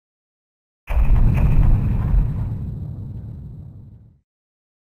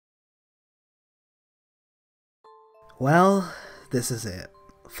Well, this is it.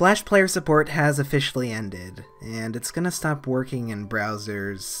 Flash player support has officially ended, and it's gonna stop working in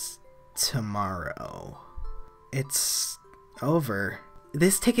browsers tomorrow. It's over.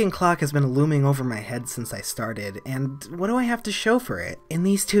 This ticking clock has been looming over my head since I started, and what do I have to show for it? In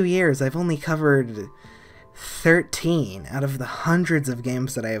these 2 years, I've only covered 13 out of the hundreds of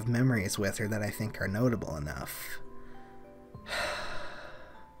games that I have memories with or that I think are notable enough.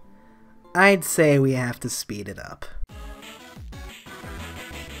 I'd say we have to speed it up.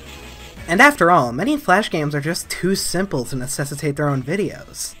 And after all, many Flash games are just too simple to necessitate their own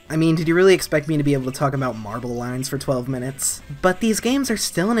videos. I mean, did you really expect me to be able to talk about marble lines for 12 minutes? But these games are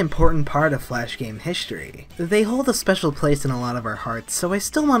still an important part of Flash game history. They hold a special place in a lot of our hearts, so I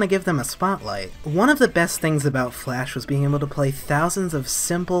still want to give them a spotlight. One of the best things about Flash was being able to play thousands of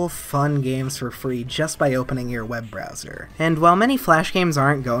simple, fun games for free just by opening your web browser. And while many Flash games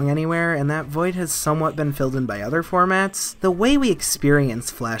aren't going anywhere, and that void has somewhat been filled in by other formats, the way we experience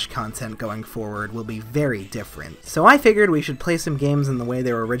Flash content going forward will be very different. So I figured we should play some games in the way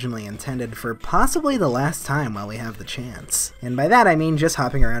they were originally intended for possibly the last time while we have the chance. And by that I mean just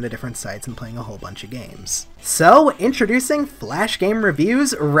hopping around to different sites and playing a whole bunch of games. So, introducing Flash Game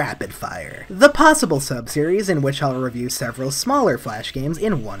Review's Rapidfire, the possible sub-series in which I'll review several smaller Flash games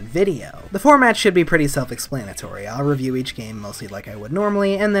in one video. The format should be pretty self-explanatory. I'll review each game mostly like I would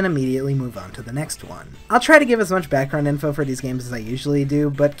normally, and then immediately move on to the next one. I'll try to give as much background info for these games as I usually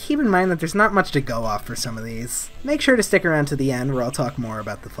do, but keep in mind that there's not much to go off for some of these. Make sure to stick around to the end where I'll talk more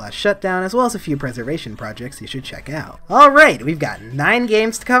about the Flash shutdown, as well as a few preservation projects you should check out. Alright, we've got 9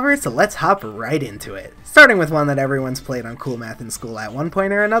 games to cover, so let's hop right into it. Starting with one that everyone's played on Cool Math in school at one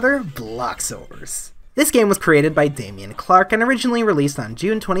point or another, Bloxorz. This game was created by Damien Clark and originally released on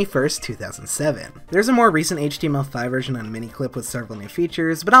June 21st, 2007. There's a more recent HTML5 version on Miniclip with several new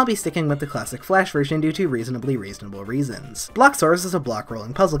features, but I'll be sticking with the classic Flash version due to reasonably reasonable reasons. Bloxorz is a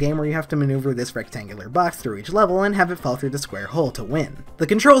block-rolling puzzle game where you have to maneuver this rectangular box through each level and have it fall through the square hole to win. The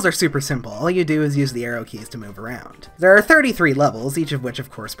controls are super simple, all you do is use the arrow keys to move around. There are 33 levels, each of which of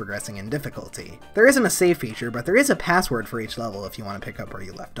course progressing in difficulty. There isn't a save feature, but there is a password for each level if you want to pick up where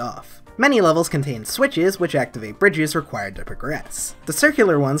you left off. Many levels contain switches, which activate bridges required to progress. The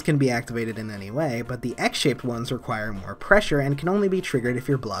circular ones can be activated in any way, but the X-shaped ones require more pressure and can only be triggered if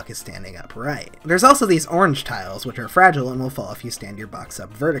your block is standing upright. There's also these orange tiles, which are fragile and will fall if you stand your box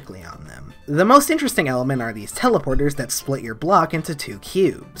up vertically on them. The most interesting element are these teleporters that split your block into 2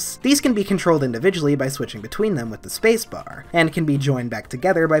 cubes. These can be controlled individually by switching between them with the spacebar, and can be joined back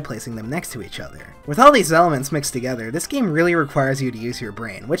together by placing them next to each other. With all these elements mixed together, this game really requires you to use your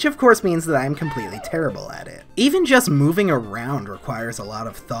brain, which of course means that I'm completely terrible at it. Even just moving around requires a lot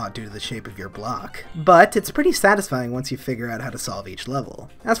of thought due to the shape of your block, but it's pretty satisfying once you figure out how to solve each level.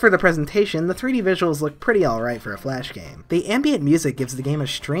 As for the presentation, the 3D visuals look pretty alright for a Flash game. The ambient music gives the game a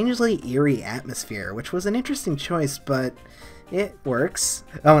strangely eerie atmosphere, which was an interesting choice, but it works.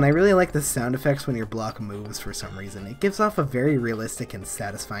 Oh, and I really like the sound effects when your block moves for some reason. It gives off a very realistic and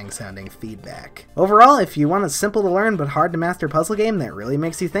satisfying sounding feedback. Overall, if you want a simple to learn but hard to master puzzle game that really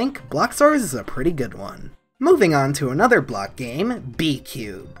makes you think, Bloxorz is a pretty good one. Moving on to another block game,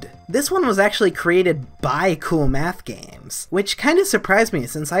 B-Cubed. This one was actually created by Cool Math Games, which kind of surprised me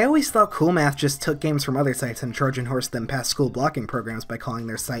since I always thought Cool Math just took games from other sites and Trojan horsed them past school blocking programs by calling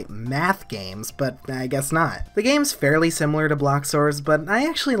their site Math Games, but I guess not. The game's fairly similar to Bloxorz, but I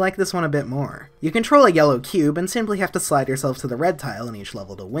actually like this one a bit more. You control a yellow cube and simply have to slide yourself to the red tile in each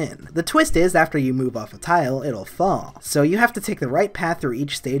level to win. The twist is, after you move off a tile, it'll fall, so you have to take the right path through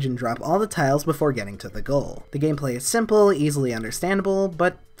each stage and drop all the tiles before getting to the goal. The gameplay is simple, easily understandable,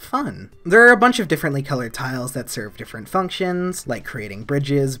 but fun. There are a bunch of differently colored tiles that serve different functions, like creating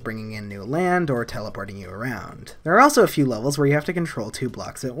bridges, bringing in new land, or teleporting you around. There are also a few levels where you have to control 2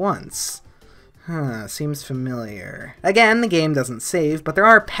 blocks at once. Seems familiar. Again, the game doesn't save, but there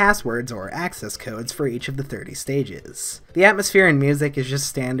are passwords or access codes for each of the 30 stages. The atmosphere and music is just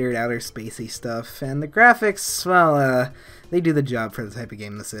standard outer spacey stuff, and the graphics, well, they do the job for the type of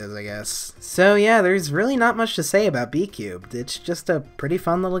game this is, I guess. So yeah, there's really not much to say about B-Cubed. It's just a pretty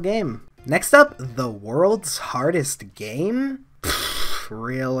fun little game. Next up, the world's hardest game?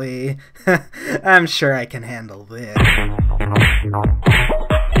 Really? I'm sure I can handle this.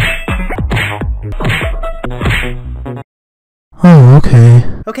 Oh, okay.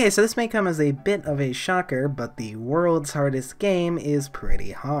 Okay, so this may come as a bit of a shocker, but the world's hardest game is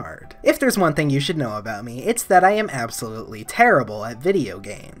pretty hard. If there's one thing you should know about me, it's that I am absolutely terrible at video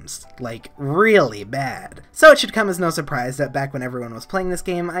games. Like, really bad. So it should come as no surprise that back when everyone was playing this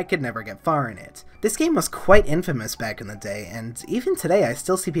game, I could never get far in it. This game was quite infamous back in the day, and even today I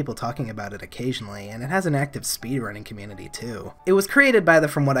still see people talking about it occasionally, and it has an active speedrunning community too. It was created by the,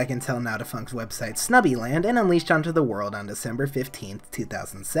 from what I can tell now defunct website Snubbyland and unleashed onto the world on December 15th,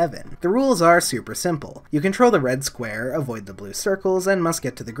 2007. The rules are super simple. You control the red square, avoid the blue circles, and must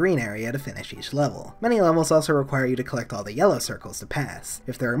get to the green area to finish each level. Many levels also require you to collect all the yellow circles to pass.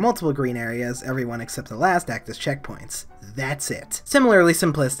 If there are multiple green areas, everyone except the last act as checkpoints. That's it. Similarly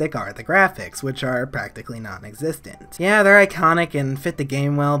simplistic are the graphics, which are practically non-existent. Yeah, they're iconic and fit the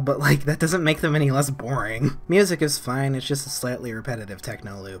game well, but like, that doesn't make them any less boring. Music is fine, it's just a slightly repetitive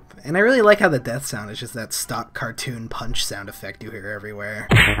techno loop. And I really like how the death sound is just that stock cartoon punch sound effect you hear everywhere.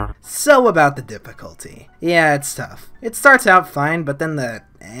 So about the difficulty. Yeah, it's tough. It starts out fine, but then the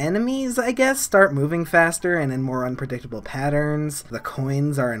enemies, I guess, start moving faster and in more unpredictable patterns. The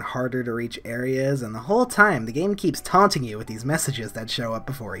coins are in harder to reach areas, and the whole time the game keeps taunting you with these messages that show up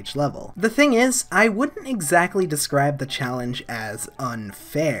before each level. The thing is, I wouldn't exactly describe the challenge as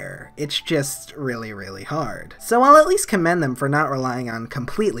unfair. It's just really, really hard. So I'll at least commend them for not relying on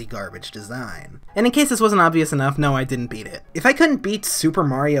completely garbage design. And in case this wasn't obvious enough, no, I didn't beat it. If I couldn't beat Super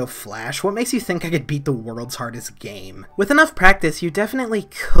Mario Flash, what makes you think I could beat the world's hardest game? With enough practice, you definitely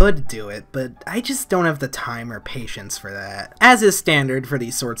could do it, but I just don't have the time or patience for that. As is standard for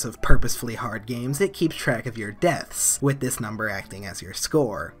these sorts of purposefully hard games, it keeps track of your deaths, with this number acting as your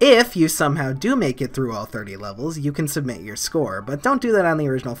score. If you somehow do make it through all 30 levels, you can submit your score, but don't do that on the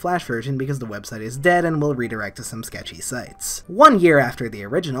original Flash version because the website is dead and will redirect to some sketchy sites. 1 year after the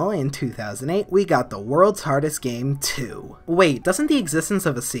original, in 2008, we got the world's hardest game 2. Wait, doesn't the existence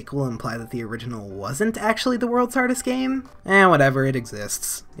of a sequel imply that the original wasn't actually the world's hardest game? Whatever, it exists.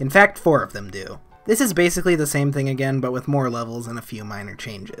 In fact, 4 of them do. This is basically the same thing again, but with more levels and a few minor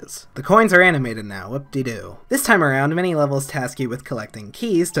changes. The coins are animated now, whoop-de-doo. This time around, many levels task you with collecting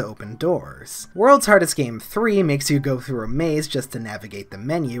keys to open doors. World's Hardest Game 3 makes you go through a maze just to navigate the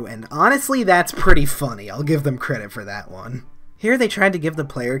menu, and honestly, that's pretty funny. I'll give them credit for that one. Here they tried to give the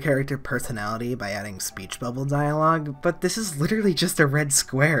player character personality by adding speech bubble dialogue, but this is literally just a red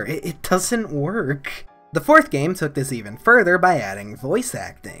square. It doesn't work. The 4th game took this even further by adding voice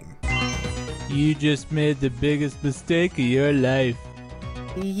acting. You just made the biggest mistake of your life.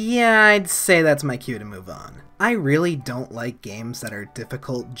 Yeah, I'd say that's my cue to move on. I really don't like games that are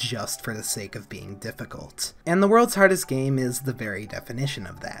difficult just for the sake of being difficult. And the world's hardest game is the very definition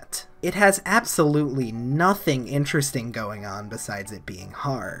of that. It has absolutely nothing interesting going on besides it being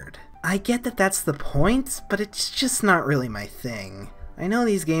hard. I get that that's the point, but it's just not really my thing. I know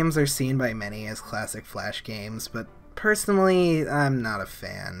these games are seen by many as classic Flash games, but personally, I'm not a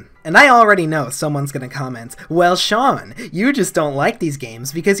fan. And I already know someone's gonna comment, "Well, Sean, you just don't like these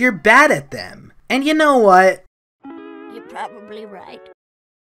games because you're bad at them." And you know what? You're probably right.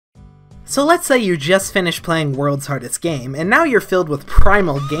 So let's say you just finished playing World's Hardest Game, and now you're filled with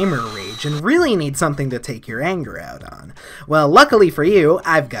primal gamer rage and really need something to take your anger out on. Well, luckily for you,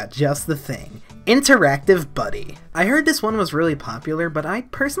 I've got just the thing. Interactive Buddy. I heard this one was really popular, but I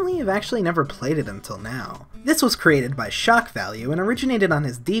personally have actually never played it until now. This was created by Shock Value and originated on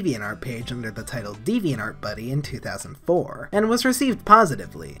his DeviantArt page under the title DeviantArt Buddy in 2004, and was received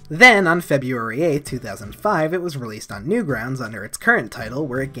positively. Then, on February 8, 2005, it was released on Newgrounds under its current title,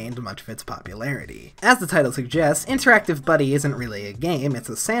 where it gained much of its popularity. As the title suggests, Interactive Buddy isn't really a game, it's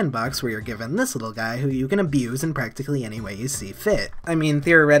a sandbox where you're given this little guy who you can abuse in practically any way you see fit. I mean,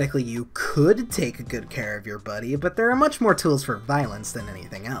 theoretically you could take good care of your buddy, but there are much more tools for violence than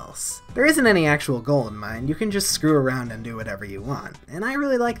anything else. There isn't any actual goal in mind, you can just screw around and do whatever you want, and I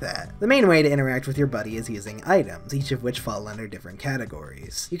really like that. The main way to interact with your buddy is using items, each of which fall under different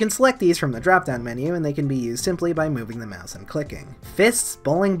categories. You can select these from the drop-down menu, and they can be used simply by moving the mouse and clicking. Fists,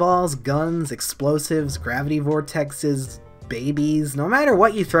 bowling balls, guns, explosives, gravity vortexes, babies, no matter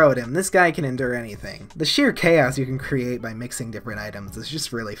what you throw at him, this guy can endure anything. The sheer chaos you can create by mixing different items is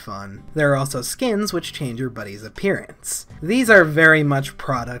just really fun. There are also skins which change your buddy's appearance. These are very much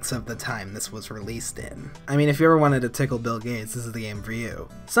products of the time this was released in. I mean, if you ever wanted to tickle Bill Gates, this is the game for you.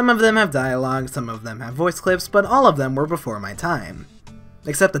 Some of them have dialogue, some of them have voice clips, but all of them were before my time.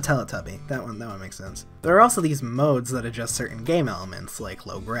 Except the Teletubby. That one makes sense. There are also these modes that adjust certain game elements, like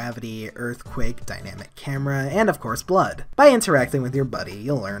low gravity, earthquake, dynamic camera, and of course blood. By interacting with your buddy,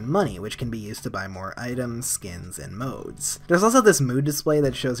 you'll earn money, which can be used to buy more items, skins, and modes. There's also this mood display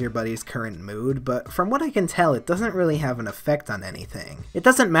that shows your buddy's current mood, but from what I can tell, it doesn't really have an effect on anything. It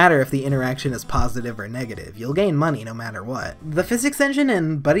doesn't matter if the interaction is positive or negative, you'll gain money no matter what. The physics engine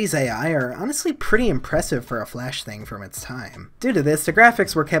and Buddy's AI are honestly pretty impressive for a Flash thing from its time. Due to this, the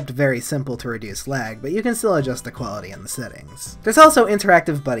graphics were kept very simple to reduce lag, but you can still adjust the quality in the settings. There's also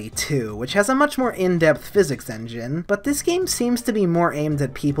Interactive Buddy 2, which has a much more in-depth physics engine, but this game seems to be more aimed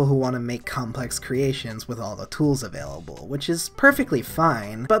at people who want to make complex creations with all the tools available, which is perfectly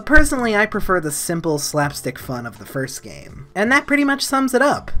fine, but personally I prefer the simple slapstick fun of the first game. And that pretty much sums it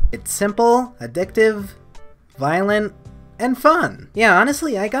up. It's simple, addictive, violent, and fun. Yeah,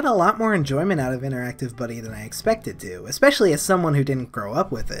 honestly, I got a lot more enjoyment out of Interactive Buddy than I expected to, especially as someone who didn't grow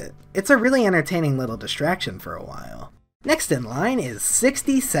up with it. It's a really entertaining little distraction for a while. Next in line is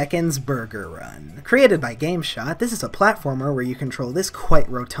 60 Seconds Burger Run. Created by GameShot, this is a platformer where you control this quite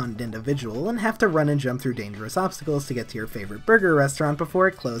rotund individual and have to run and jump through dangerous obstacles to get to your favorite burger restaurant before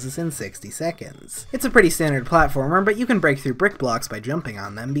it closes in 60 seconds. It's a pretty standard platformer, but you can break through brick blocks by jumping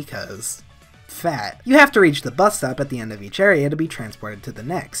on them because fat. You have to reach the bus stop at the end of each area to be transported to the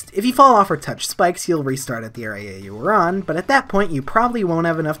next. If you fall off or touch spikes, you'll restart at the area you were on, but at that point you probably won't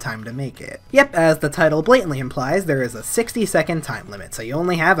have enough time to make it. Yep, as the title blatantly implies, there is a 60-second time limit, so you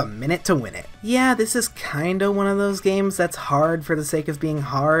only have a minute to win it. Yeah, this is kinda one of those games that's hard for the sake of being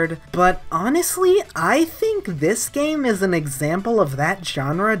hard, but honestly, I think this game is an example of that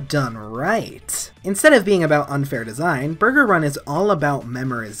genre done right. Instead of being about unfair design, Burger Run is all about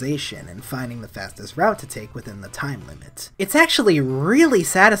memorization and finding the fastest route to take within the time limit. It's actually really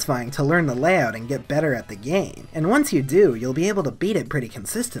satisfying to learn the layout and get better at the game, and once you do, you'll be able to beat it pretty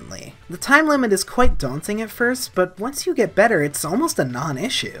consistently. The time limit is quite daunting at first, but once you get better, it's almost a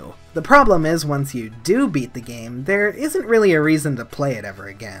non-issue. The problem is, once you do beat the game, there isn't really a reason to play it ever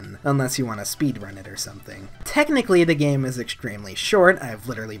again, unless you want to speedrun it or something. Technically, the game is extremely short, I've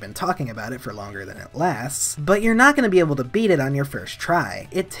literally been talking about it for longer than it lasts, but you're not going to be able to beat it on your first try.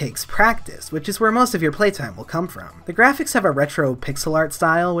 It takes practice, which is where most of your playtime will come from. The graphics have a retro pixel art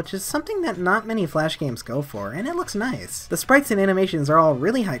style, which is something that not many Flash games go for, and it looks nice. The sprites and animations are all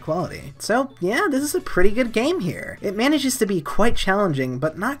really high quality. So yeah, this is a pretty good game here. It manages to be quite challenging,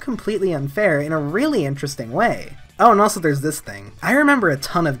 but not completely unfair in a really interesting way. Oh, and also there's this thing. I remember a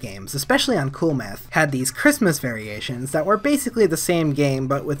ton of games, especially on Cool Math, had these Christmas variations that were basically the same game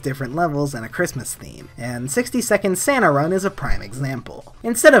but with different levels and a Christmas theme, and 60 Second Santa Run is a prime example.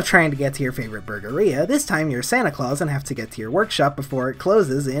 Instead of trying to get to your favorite burgeria, this time you're Santa Claus and have to get to your workshop before it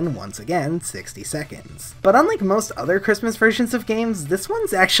closes in, once again, 60 seconds. But unlike most other Christmas versions of games, this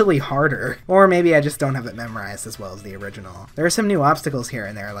one's actually harder. Or maybe I just don't have it memorized as well as the original. There are some new obstacles here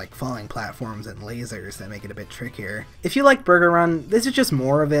and there, like falling platforms and lasers, that make it a bit trickier. If you like Burger Run, this is just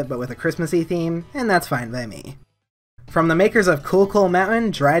more of it but with a Christmassy theme, and that's fine by me. From the makers of Cool Coal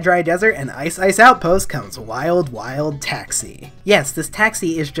Mountain, Dry Dry Desert, and Ice Ice Outpost comes Wild Wild Taxi. Yes, this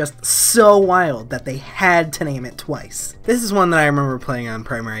taxi is just so wild that they had to name it twice. This is one that I remember playing on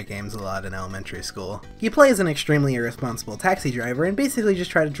primary games a lot in elementary school. You play as an extremely irresponsible taxi driver and basically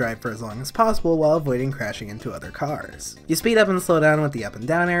just try to drive for as long as possible while avoiding crashing into other cars. You speed up and slow down with the up and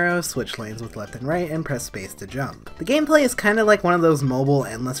down arrows, switch lanes with left and right, and press space to jump. The gameplay is kinda like one of those mobile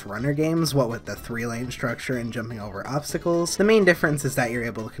endless runner games, what with the 3-lane structure and jumping over obstacles. The main difference is that you're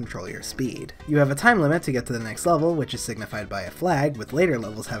able to control your speed. You have a time limit to get to the next level, which is signified by a flag, with later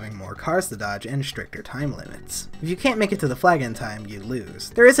levels having more cars to dodge and stricter time limits. If you can't make it to the flag in time, you lose.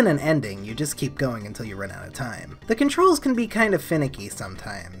 There isn't an ending, you just keep going until you run out of time. The controls can be kind of finicky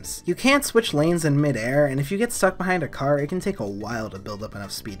sometimes. You can't switch lanes in mid-air, and if you get stuck behind a car, it can take a while to build up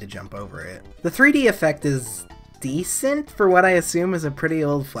enough speed to jump over it. The 3D effect is decent for what I assume is a pretty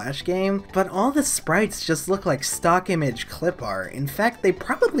old Flash game, but all the sprites just look like stock image clip art. In fact, they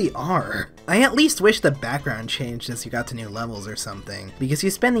probably are. I at least wish the background changed as you got to new levels or something, because you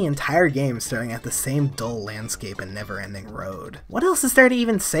spend the entire game staring at the same dull landscape and never-ending road. What else is there to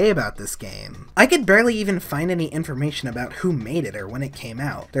even say about this game? I could barely even find any information about who made it or when it came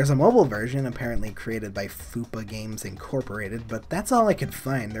out. There's a mobile version apparently created by Fupa Games Incorporated, but that's all I could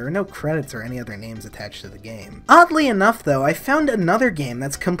find. There are no credits or any other names attached to the game. Oddly enough though, I found another game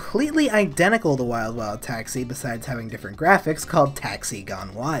that's completely identical to Wild Wild Taxi besides having different graphics, called Taxi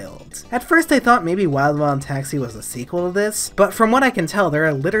Gone Wild. At first I thought maybe Wild Wild Taxi was a sequel to this, but from what I can tell there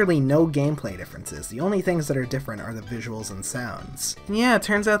are literally no gameplay differences. The only things that are different are the visuals and sounds. And yeah, it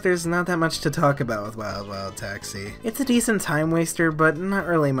turns out there's not that much to talk about with Wild Wild Taxi. It's a decent time waster, but not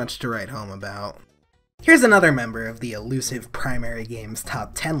really much to write home about. Here's another member of the elusive Primary Games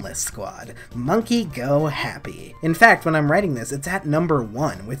top 10 list squad, Monkey Go Happy. In fact, when I'm writing this, it's at number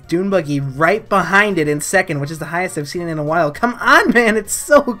 1, with Dune Buggy right behind it in second, which is the highest I've seen it in a while. Come on, man, it's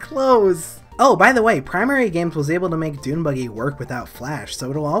so close! Oh, by the way, Primary Games was able to make Dune Buggy work without Flash,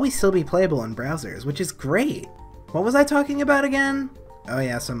 so it'll always still be playable in browsers, which is great. What was I talking about again? Oh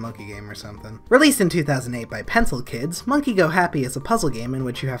yeah, some monkey game or something. Released in 2008 by Pencil Kids, Monkey Go Happy is a puzzle game in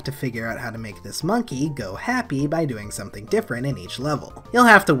which you have to figure out how to make this monkey go happy by doing something different in each level. You'll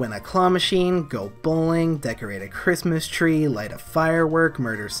have to win a claw machine, go bowling, decorate a Christmas tree, light a firework,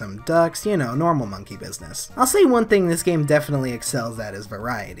 murder some ducks, you know, normal monkey business. I'll say one thing this game definitely excels at is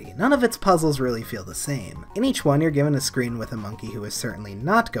variety. None of its puzzles really feel the same. In each one, you're given a screen with a monkey who is certainly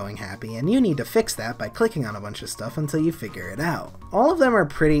not going happy, and you need to fix that by clicking on a bunch of stuff until you figure it out. All of them are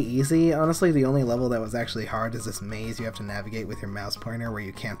pretty easy. Honestly, the only level that was actually hard is this maze you have to navigate with your mouse pointer where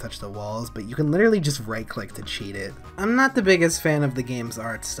you can't touch the walls, but you can literally just right-click to cheat it. I'm not the biggest fan of the game's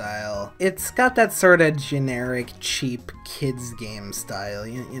art style. It's got that sort of generic, cheap kids game style,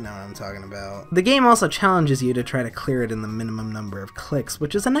 you know what I'm talking about. The game also challenges you to try to clear it in the minimum number of clicks,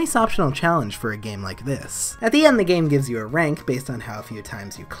 which is a nice optional challenge for a game like this. At the end, the game gives you a rank based on how few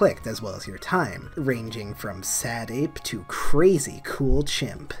times you clicked, as well as your time, ranging from sad ape to crazy cool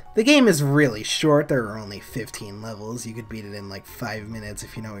chimp. The game is really short, there are only 15 levels, you could beat it in like 5 minutes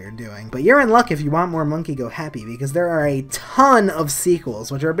if you know what you're doing. But you're in luck if you want more Monkey Go Happy, because there are a ton of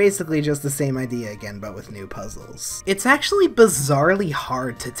sequels, which are basically just the same idea again, but with new puzzles. It's actually bizarrely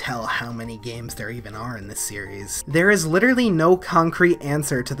hard to tell how many games there even are in this series. There is literally no concrete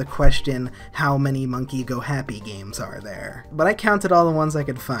answer to the question, how many Monkey Go Happy games are there? But I counted all the ones I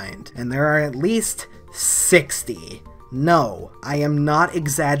could find, and there are at least 60. No, I am not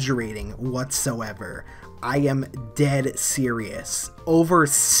exaggerating whatsoever. I am dead serious. Over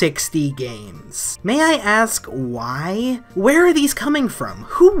 60 games. May I ask why? Where are these coming from?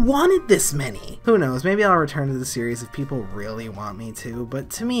 Who wanted this many? Who knows, maybe I'll return to the series if people really want me to, but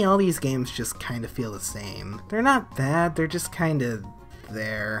to me all these games just kind of feel the same. They're not bad, they're just kind of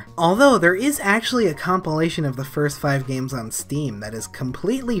there. Although there is actually a compilation of the first 5 games on Steam that is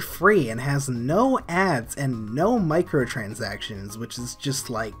completely free and has no ads and no microtransactions, which is just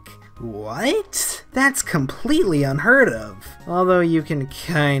like, what? That's completely unheard of. Although you can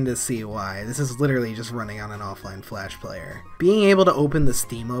kinda see why. This is literally just running on an offline Flash player. Being able to open the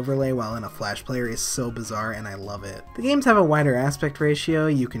Steam overlay while in a Flash player is so bizarre and I love it. The games have a wider aspect ratio,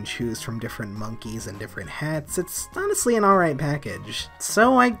 you can choose from different monkeys and different hats. It's honestly an alright package.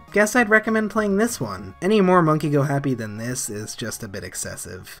 So I guess I'd recommend playing this one. Any more Monkey Go Happy than this is just a bit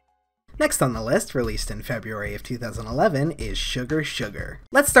excessive. Next on the list, released in February of 2011, is Sugar Sugar.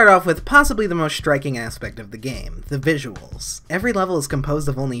 Let's start off with possibly the most striking aspect of the game, the visuals. Every level is composed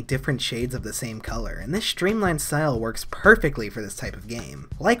of only different shades of the same color, and this streamlined style works perfectly for this type of game.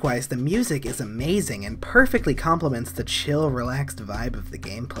 Likewise, the music is amazing and perfectly complements the chill, relaxed vibe of the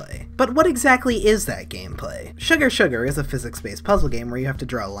gameplay. But what exactly is that gameplay? Sugar Sugar is a physics-based puzzle game where you have to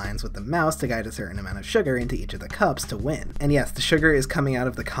draw lines with the mouse to guide a certain amount of sugar into each of the cups to win. And yes, the sugar is coming out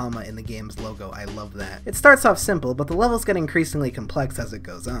of the comma in the game's logo, I love that. It starts off simple, but the levels get increasingly complex as it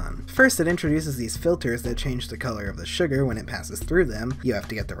goes on. First, it introduces these filters that change the color of the sugar when it passes through them. You have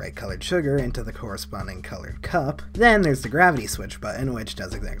to get the right colored sugar into the corresponding colored cup. Then there's the gravity switch button, which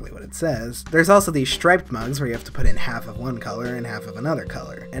does exactly what it says. There's also these striped mugs where you have to put in half of one color and half of another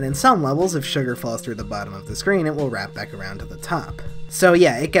color. And in some levels, if sugar falls through the bottom of the screen, it will wrap back around to the top. So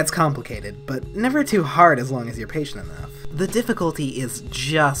yeah, it gets complicated, but never too hard as long as you're patient enough. The difficulty is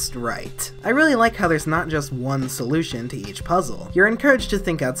just right. I really like how there's not just one solution to each puzzle. You're encouraged to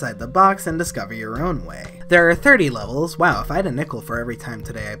think outside the box and discover your own way. There are 30 levels. Wow, if I had a nickel for every time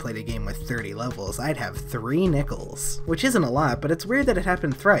today I played a game with 30 levels, I'd have 3 nickels. Which isn't a lot, but it's weird that it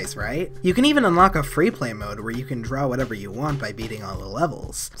happened thrice, right? You can even unlock a free play mode where you can draw whatever you want by beating all the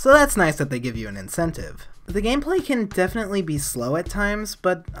levels. So that's nice that they give you an incentive. The gameplay can definitely be slow at times,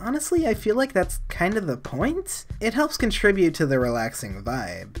 but honestly I feel like that's kind of the point. It helps contribute to the relaxing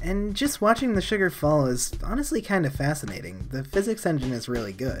vibe, and just watching the sugar fall is honestly kind of fascinating. The physics engine is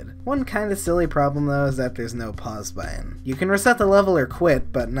really good. One kind of silly problem though is that there's no pause button. You can reset the level or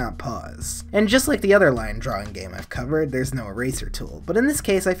quit, but not pause. And just like the other line drawing game I've covered, there's no eraser tool, but in this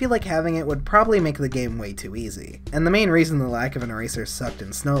case I feel like having it would probably make the game way too easy. And the main reason the lack of an eraser sucked in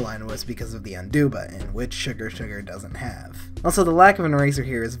Snowline was because of the undo button, which Sugar Sugar doesn't have. Also, the lack of an eraser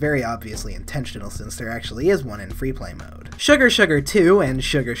here is very obviously intentional since there actually is one in free play mode. Sugar Sugar 2 and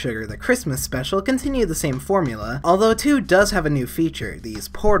Sugar Sugar the Christmas Special continue the same formula, although 2 does have a new feature, these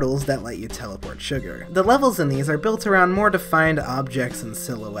portals that let you teleport sugar. The levels in these are built around more defined objects and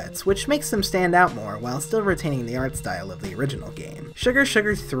silhouettes, which makes them stand out more while still retaining the art style of the original game. Sugar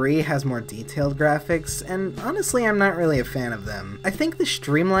Sugar 3 has more detailed graphics, and honestly I'm not really a fan of them. I think the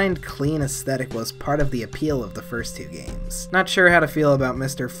streamlined, clean aesthetic was part of the appeal of the first two games. Not sure how to feel about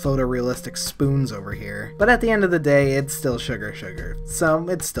Mr. Photorealistic Spoons over here, but at the end of the day, it's still Sugar Sugar, so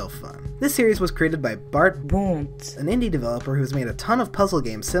it's still fun. This series was created by Bart Bont, an indie developer who's made a ton of puzzle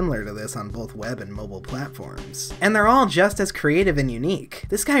games similar to this on both web and mobile platforms. And they're all just as creative and unique.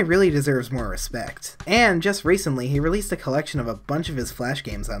 This guy really deserves more respect. And just recently, he released a collection of a bunch of his Flash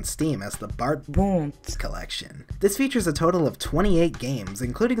games on Steam as the Bart Bont Collection. This features a total of 28 games,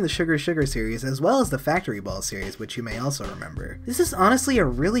 including the Sugar Sugar series as well as the Factory Ball series, which you may also remember. This is honestly a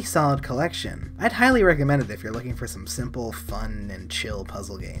really solid collection. I'd highly recommend it if you're looking for some simple, fun, and chill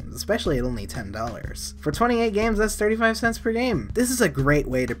puzzle games, especially at only $10. For 28 games, that's 35 cents per game. This is a great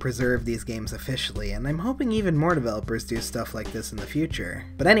way to preserve these games officially, and I'm hoping even more developers do stuff like this in the future.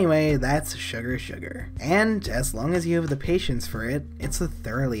 But anyway, that's Sugar Sugar. And as long as you have the patience for it, it's a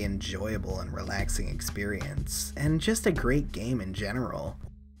thoroughly enjoyable and relaxing experience, and just a great game in general.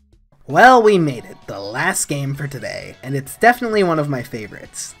 Well, we made it, the last game for today, and it's definitely one of my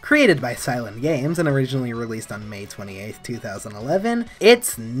favorites. Created by Silent Games and originally released on May 28th, 2011,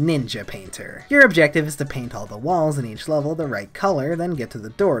 it's Ninja Painter. Your objective is to paint all the walls in each level the right color, then get to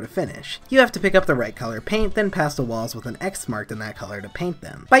the door to finish. You have to pick up the right color paint, then pass the walls with an X marked in that color to paint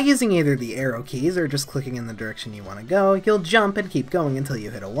them. By using either the arrow keys or just clicking in the direction you want to go, you'll jump and keep going until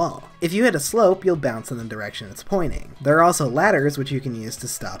you hit a wall. If you hit a slope, you'll bounce in the direction it's pointing. There are also ladders which you can use to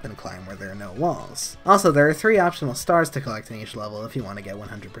stop and climb where there are no walls. Also, there are 3 optional stars to collect in each level if you want to get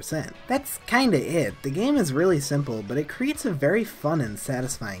 100%. That's kinda it. The game is really simple, but it creates a very fun and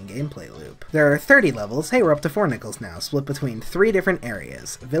satisfying gameplay loop. There are 30 levels, hey we're up to 4 nickels now, split between 3 different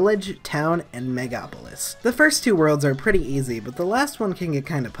areas, Village, Town, and Megapolis. The first 2 worlds are pretty easy, but the last one can get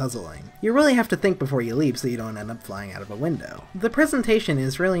kinda puzzling. You really have to think before you leap so you don't end up flying out of a window. The presentation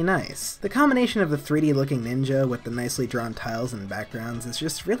is really nice. The combination of the 3D looking ninja with the nicely drawn tiles and backgrounds is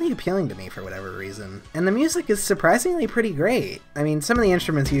just really appealing to me for whatever reason. And the music is surprisingly pretty great. I mean, some of the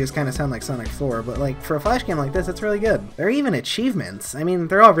instruments used kind of sound like Sonic 4, but like, for a Flash game like this, it's really good. There are even achievements. I mean,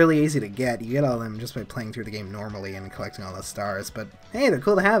 they're all really easy to get. You get all of them just by playing through the game normally and collecting all the stars, but hey, they're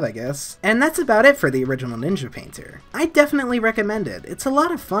cool to have, I guess. And that's about it for the original Ninja Painter. I definitely recommend it. It's a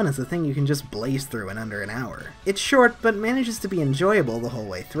lot of fun as a thing you can just blaze through in under an hour. It's short, but manages to be enjoyable the whole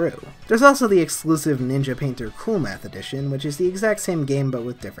way through. There's also the exclusive Ninja Painter Cool Math Edition, which is the exact same game but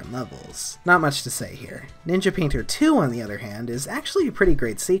with different levels. Not much to say here. Ninja Painter 2, on the other hand, is actually a pretty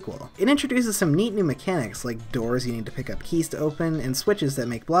great sequel. It introduces some neat new mechanics like doors you need to pick up keys to open and switches that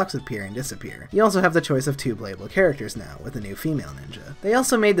make blocks appear and disappear. You also have the choice of 2 playable characters now, with a new female ninja. They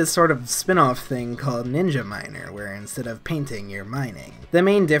also made this sort of spin-off thing called Ninja Miner, where instead of painting, you're mining. The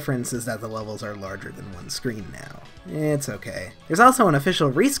main difference is that the levels are larger than one screen now. It's okay. There's also an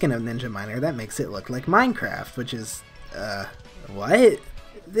official reskin of Ninja Miner that makes it look like Minecraft, which is, what?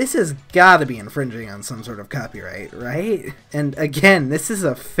 This has gotta be infringing on some sort of copyright, right? And again, this is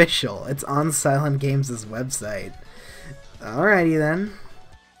official. It's on Silent Games' website. Alrighty then.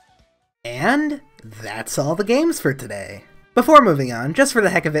 And that's all the games for today. Before moving on, just for the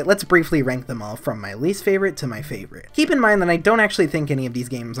heck of it, let's briefly rank them all from my least favorite to my favorite. Keep in mind that I don't actually think any of these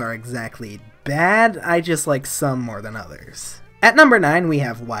games are exactly bad, I just like some more than others. At number 9, we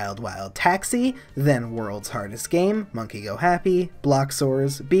have Wild Wild Taxi, then World's Hardest Game, Monkey Go Happy,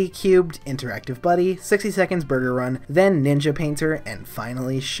 Bloxorz, B Cubed, Interactive Buddy, 60 Seconds Burger Run, then Ninja Painter, and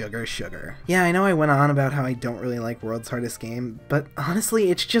finally Sugar Sugar. Yeah, I know I went on about how I don't really like World's Hardest Game, but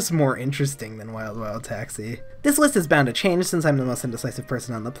honestly, it's just more interesting than Wild Wild Taxi. This list is bound to change since I'm the most indecisive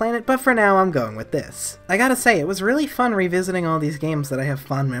person on the planet, but for now I'm going with this. I gotta say, it was really fun revisiting all these games that I have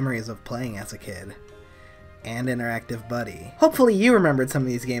fond memories of playing as a kid. And Interactive Buddy. Hopefully you remembered some of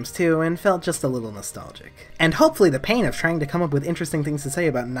these games too and felt just a little nostalgic. And hopefully the pain of trying to come up with interesting things to say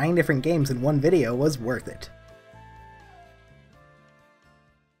about 9 different games in one video was worth it.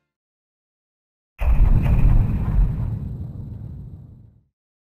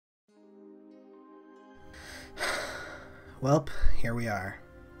 Welp, here we are.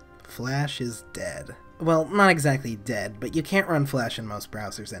 Flash is dead. Well, not exactly dead, but you can't run Flash in most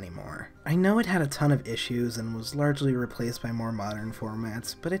browsers anymore. I know it had a ton of issues and was largely replaced by more modern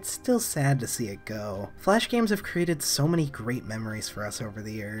formats, but it's still sad to see it go. Flash games have created so many great memories for us over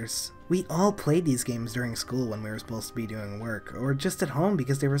the years. We all played these games during school when we were supposed to be doing work, or just at home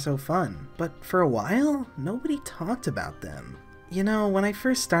because they were so fun. But for a while, nobody talked about them. You know, when I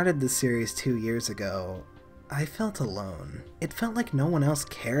first started this series 2 years ago, I felt alone. It felt like no one else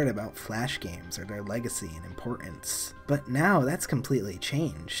cared about Flash games or their legacy and importance. But now that's completely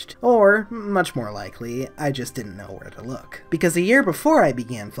changed. Or, much more likely, I just didn't know where to look. Because a year before I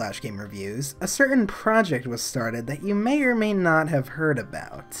began Flash game reviews, a certain project was started that you may or may not have heard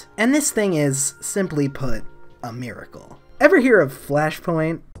about. And this thing is, simply put, a miracle. Ever hear of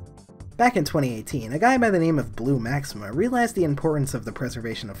Flashpoint? Back in 2018, a guy by the name of Blue Maxima realized the importance of the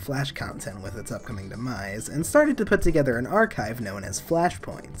preservation of Flash content with its upcoming demise, and started to put together an archive known as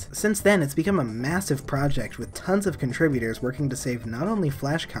Flashpoint. Since then, it's become a massive project with tons of contributors working to save not only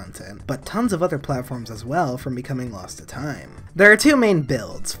Flash content, but tons of other platforms as well from becoming lost to time. There are two main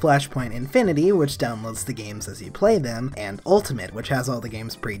builds, Flashpoint Infinity, which downloads the games as you play them, and Ultimate, which has all the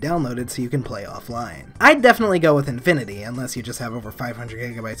games pre-downloaded so you can play offline. I'd definitely go with Infinity, unless you just have over 500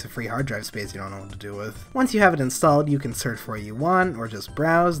 gigabytes of free hard drive space you don't know what to do with. Once you have it installed, you can search for what you want, or just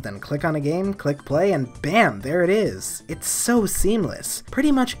browse, then click on a game, click play, and bam, there it is. It's so seamless.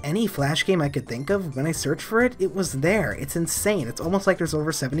 Pretty much any Flash game I could think of, when I searched for it, it was there. It's insane. It's almost like there's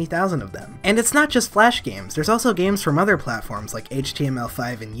over 70,000 of them. And it's not just Flash games, there's also games from other platforms like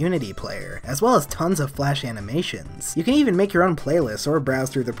HTML5 and Unity Player, as well as tons of Flash animations. You can even make your own playlists or browse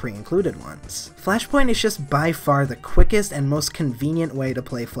through the pre-included ones. Flashpoint is just by far the quickest and most convenient way to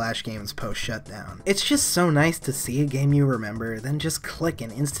play Flash games post-shutdown. It's just so nice to see a game you remember, then just click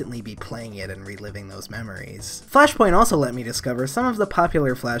and instantly be playing it and reliving those memories. Flashpoint also let me discover some of the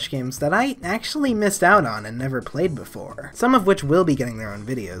popular Flash games that I actually missed out on and never played before, some of which will be getting their own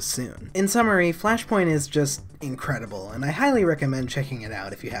videos soon. In summary, Flashpoint is just incredible, and I highly recommend checking it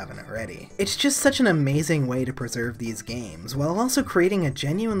out if you haven't already. It's just such an amazing way to preserve these games, while also creating a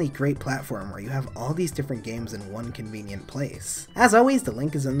genuinely great platform where you have all these different games in one convenient place. As always, the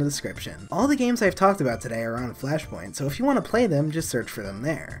link is in the description. All the games I've talked about today are on Flashpoint, so if you want to play them, just search for them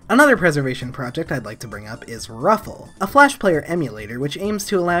there. Another preservation project I'd like to bring up is Ruffle, a Flash player emulator which aims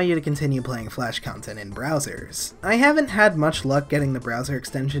to allow you to continue playing Flash content in browsers. I haven't had much luck getting the browser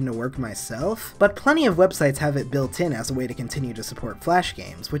extension to work myself, but plenty of websites have it built in as a way to continue to support Flash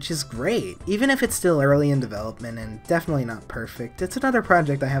games, which is great. Even if it's still early in development and definitely not perfect, it's another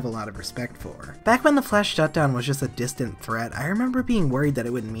project I have a lot of respect for. Back when the Flash shutdown was just a distant threat, I remember being worried that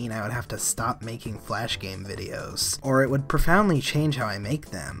it would mean I would have to stop making Flash game videos, or it would profoundly change how I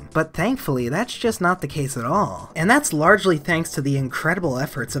make them. But thankfully, that's just not the case at all. And that's largely thanks to the incredible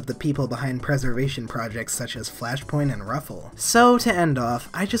efforts of the people behind preservation projects such as Flashpoint and Ruffle. So to end off,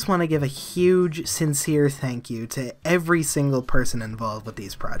 I just want to give a huge, sincere thank you to every single person involved with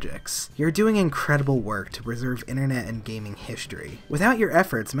these projects. You're doing incredible work to preserve internet and gaming history. Without your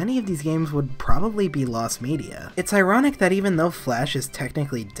efforts, many of these games would probably be lost media. It's ironic that even though Flash is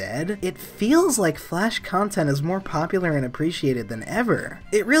technically dead, it feels like Flash content is more popular and appreciated than ever.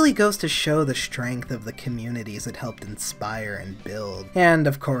 It really goes to show the strength of the communities it helped inspire and build, and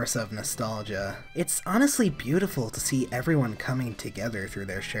of course of nostalgia. It's honestly beautiful to see everyone coming together through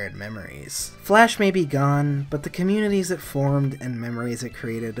their shared memories. Flash may be gone, but the communities it formed and memories it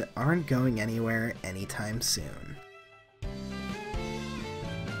created aren't going anywhere anytime soon.